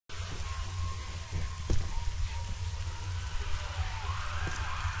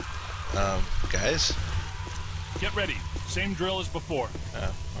Guys? Get ready. Same drill as before. Oh,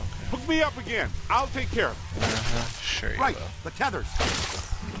 okay. Hook me up again. I'll take care of it. Sure you Right, will. the tethers.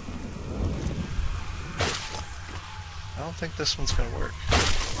 I don't think this one's gonna work.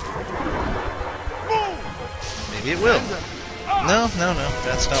 Move! Maybe it will. No,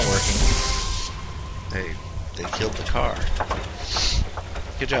 that's not working. They killed the car.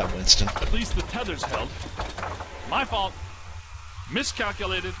 Good job, Winston. At least the tether's held. My fault.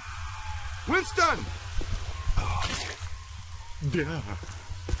 Miscalculated. Winston! Yeah.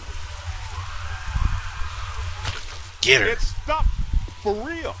 Get her. It stopped for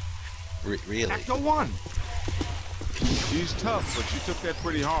real. Really? Ecto 1. She's tough, but she took that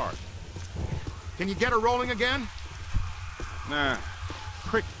pretty hard. Can you get her rolling again? Nah.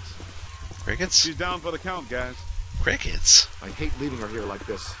 Crickets. Crickets? She's down for the count, guys. Crickets? I hate leaving her here like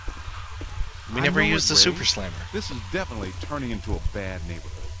this. We never I know used the it, Ray. Super Slammer. This is definitely turning into a bad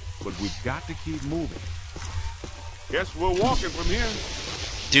neighborhood. But we've got to keep moving. Guess we're walking from here.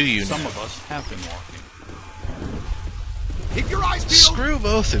 Do you Some now? of us have been walking. Keep your eyes peeled! Screw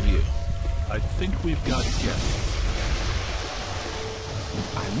both of you. I think we've got it yet.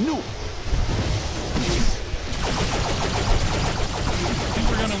 I knew it. I think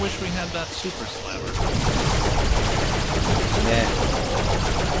we're gonna wish we had that super slammer. Yeah.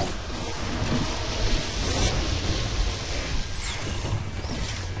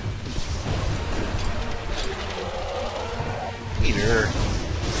 Peter.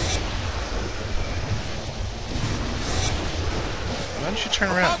 Why don't you turn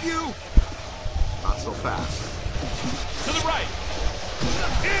around? Above you! Not so fast. To the right!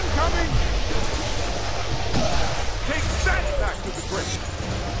 Incoming! Take that back to the bridge.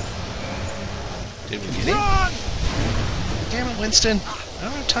 Did we get him? Run! Damn it, Winston. I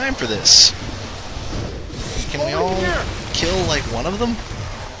don't have time for this. Can we Over all here. kill, like, one of them?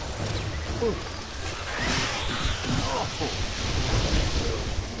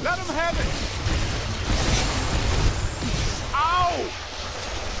 Let him have it! Ow!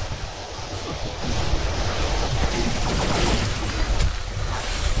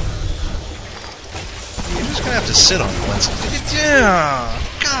 You're just gonna have to sit on it, Winston. Yeah!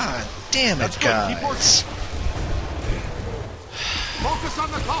 God damn it, That's good. Keep guys. Focus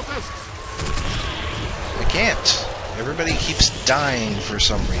on the cultists! I can't. Everybody keeps dying for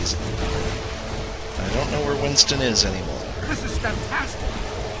some reason. I don't know where Winston is anymore. This is fantastic!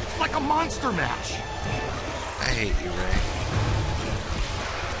 It's like a monster match! I hate you, Ray.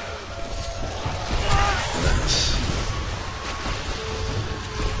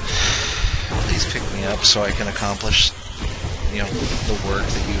 Please pick me up so I can accomplish, the work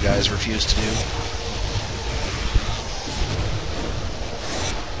that you guys refuse to do.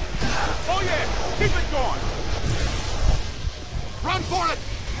 Oh yeah! Keep it going! Run for it!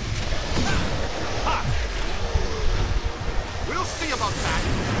 Ha! We'll see about that!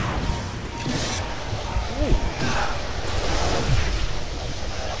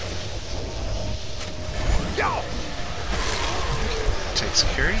 Yo! Takes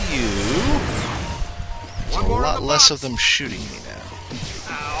care of you. There's One a more in lot the less box. of them shooting me now.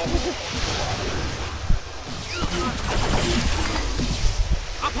 Ow!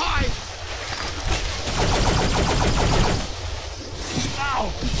 Up high!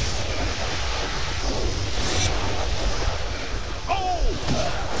 Ow!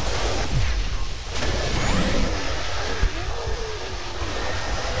 Oh!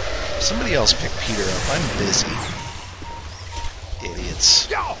 Somebody else pick Peter up. I'm busy. Idiots.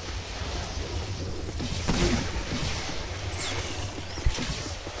 Yo!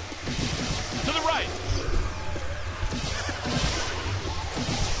 To the right!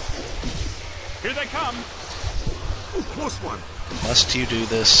 Here they come! Ooh, close one! Must you do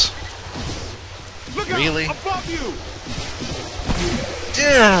this? Look Really? out! Above you!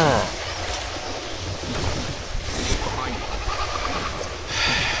 Damn! Behind you.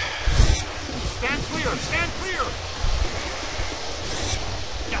 Stand clear! Stand clear!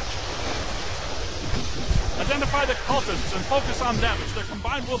 Identify the cultists and focus on them. It's their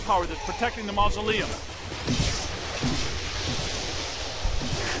combined willpower that's protecting the mausoleum.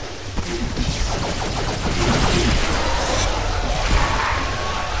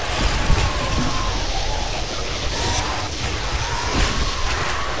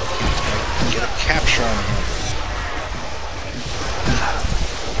 Get a capture on him.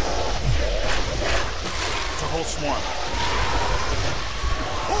 It's a whole swarm.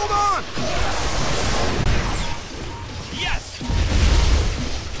 Hold on! Yes!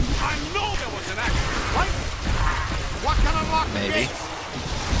 I know there was an accident, right? What can unlock the Maybe. gates?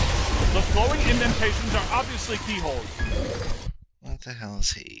 The glowing indentations are obviously keyholes. What the hell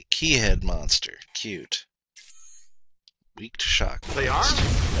is he? Keyhead monster. Cute. Weak to shock. They are?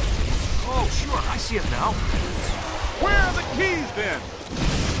 Oh, sure, I see it now. Where are the keys then?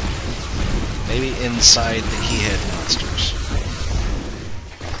 Maybe inside the keyhead monsters.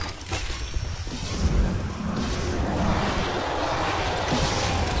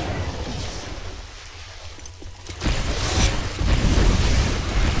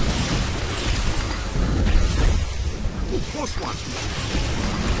 Close one.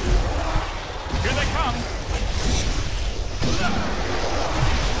 Here they come.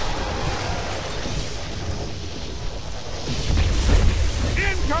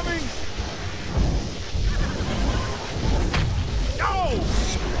 Incoming! No!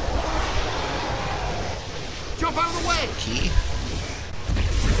 Jump out of the way! Key?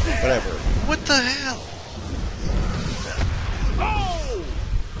 Whatever. What the hell? Oh!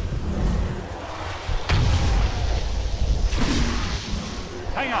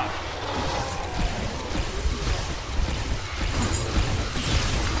 Hang on.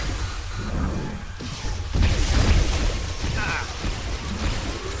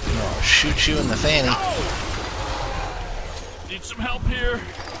 I'll shoot you in the fanny. Need some help here.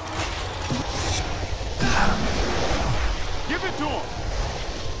 Give it to him!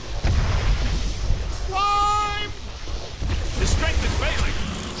 Slime! His strength is failing.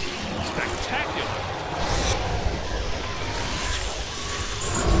 Spectacular.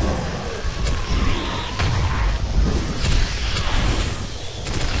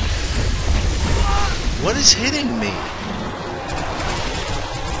 What is hitting me?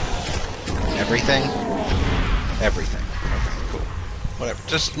 Everything? Everything. Okay, cool. Whatever.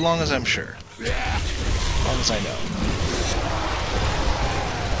 Just as long as I'm sure. As long as I know.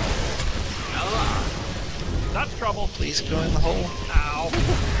 That's trouble. Please go in the hole. Ow.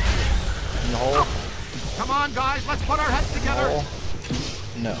 In the hole. Come on, guys, let's put our heads together. Hole.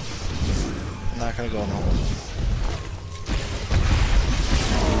 No. I'm not gonna go in the hole.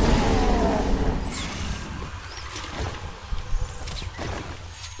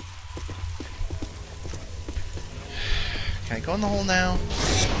 Can I go in the hole now?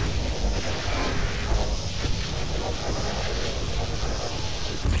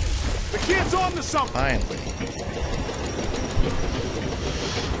 The kid's on to something! Finally.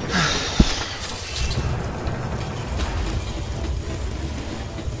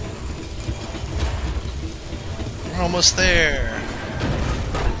 We're almost there.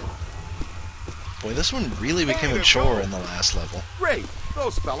 Boy, this one really became a chore in the last level. Great,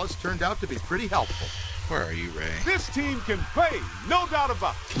 those fellas turned out to be pretty helpful. Where are you, Ray? This team can play, no doubt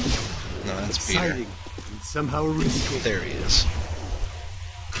about it. No, that's Peter. Exciting and somehow risky. There he is.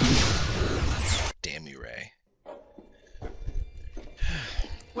 Damn you, Ray.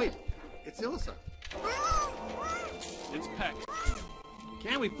 Wait, it's Ilsa. It's Peck.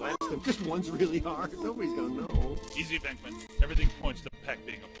 Can we blast him? Just one's really hard. Nobody's gonna know. Easy, Venkman. Everything points to Peck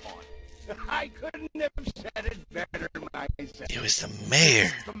being a pawn. I couldn't have said it better myself. It was the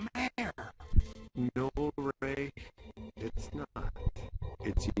mayor. No, Ray, it's not.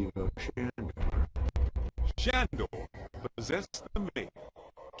 It's Evo Shandor. Shandor possessed the mayor,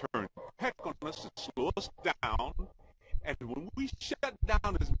 turned Peck on us to slow us down, and when we shut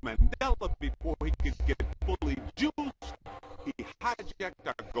down his Mandela before he could get fully juiced, he hijacked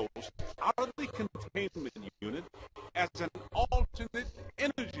our ghost out of the containment unit as an alternate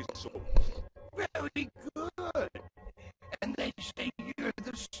energy source. Very good. And they say you're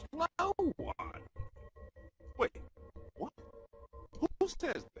the slow one. Wait, what? Who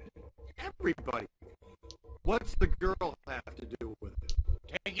says that? Everybody. What's the girl have to do with it?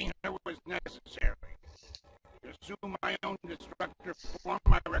 Taking her was necessary. To assume my own destructive form,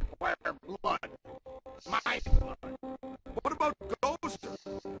 I require blood. My blood. What about Ghoster?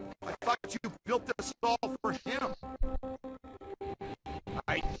 I thought you built this all for him.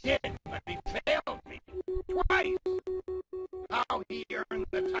 I did, but he failed me. Twice. How he earned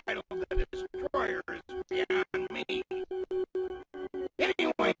the title the Destroyer is beyond me.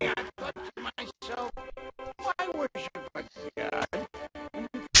 Anyway, I thought to myself, why worship a god when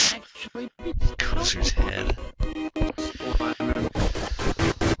you can actually be Cruiser's head.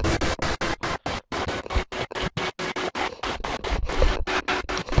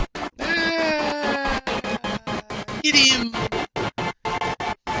 Hit him!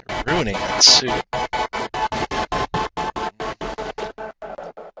 Ruining that suit.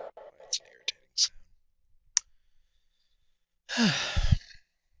 That's an irritating sound.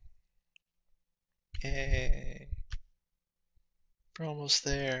 Yay. We're almost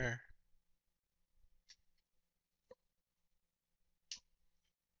there.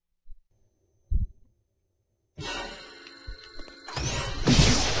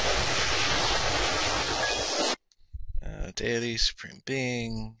 Deity, Supreme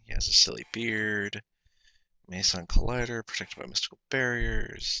Being. He has a silly beard. Meson Collider, protected by mystical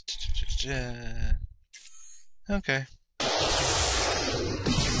barriers. Okay.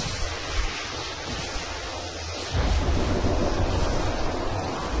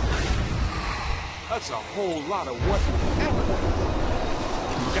 That's a whole lot of what happened.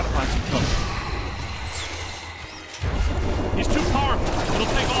 We gotta find some cover. He's too powerful.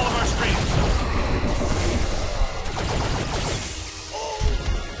 It'll take all of our strength.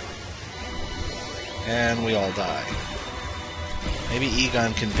 And we all die. Maybe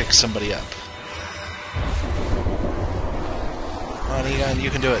Egon can pick somebody up. Come on, Egon, you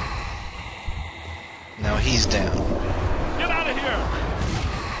can do it. Now he's down. Get out of here!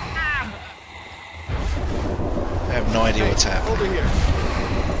 I have no idea what's happening. Over here.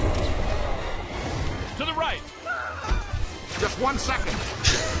 To the right! Just 1 second.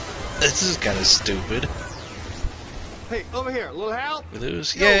 This is kind of stupid. Hey, over here. A little help? We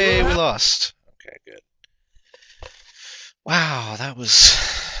lose? Yo, Yay, little we help? lost. Okay, good. Wow, that was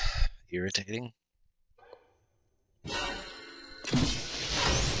irritating.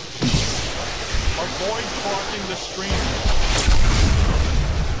 Avoid crossing the stream.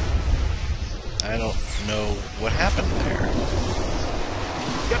 I don't know what happened there.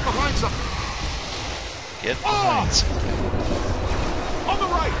 Get behind something. Get behind something. On the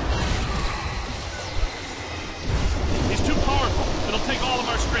right! He's too powerful. It'll take all of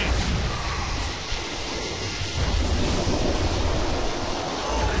our strength.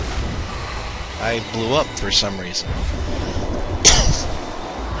 I blew up for some reason.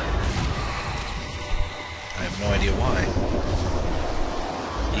 I have no idea why.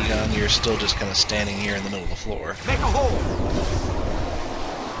 Egon, you're still just kind of standing here in the middle of the floor. Make a hole.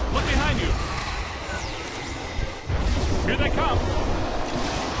 Look behind you. Here they come.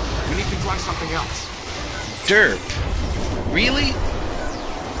 We need to try something else. Derp. Really?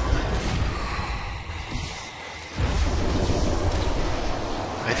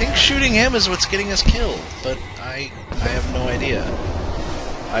 I think shooting him is what's getting us killed, but I have no idea.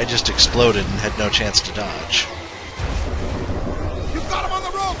 I just exploded and had no chance to dodge. You got him on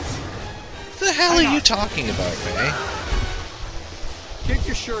the ropes. What the hell are you talking about, Ray? Get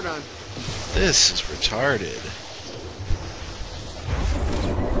your shirt on. This is retarded.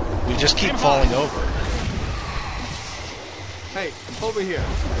 We just keep falling over. Hey, over here.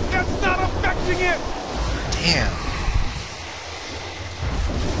 That's not affecting it. Damn.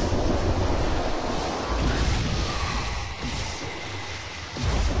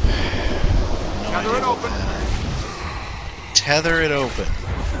 No Tether idea it what open. that- Tether it open.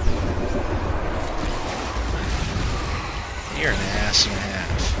 You're an ass and a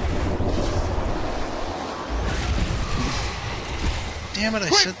half. Damn it, I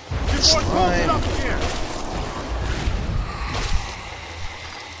said Before it blows it slime. up again.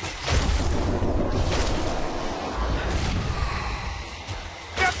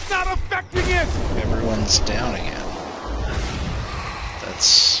 That's not affecting it. Everyone's down again.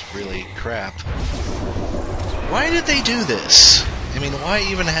 That's really crap. Why did they do this? I mean, why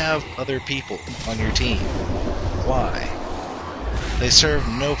even have other people on your team? Why? They serve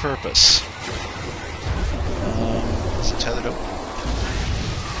no purpose. Is it tethered open?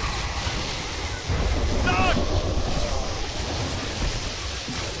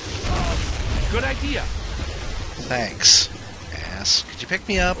 Good idea. Thanks, ass. Could you pick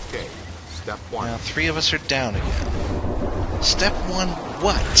me up? Okay, step one. Now 3 of us are down again. Step 1,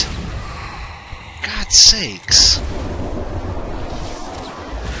 what? God's sakes.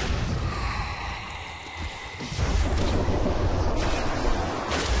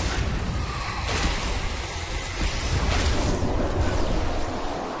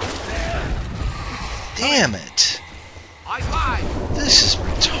 Damn it. Eyes high. This is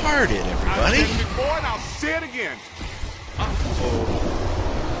retarded, I've everybody. said it before and I'll say it again.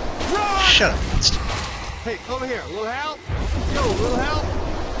 Shut up, Winston. Hey, over here. A little help? Yo, a little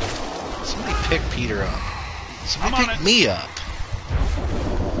help? Somebody pick Peter up. Somebody I'm on pick it. me up.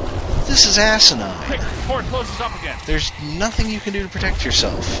 This is asinine. Quick, before it closes up again. There's nothing you can do to protect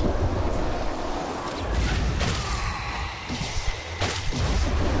yourself.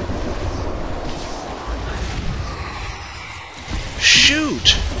 Shoot!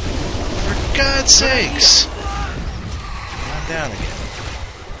 For God's sakes! I'm down again.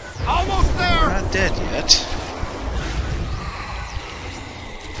 Almost there. Not dead yet.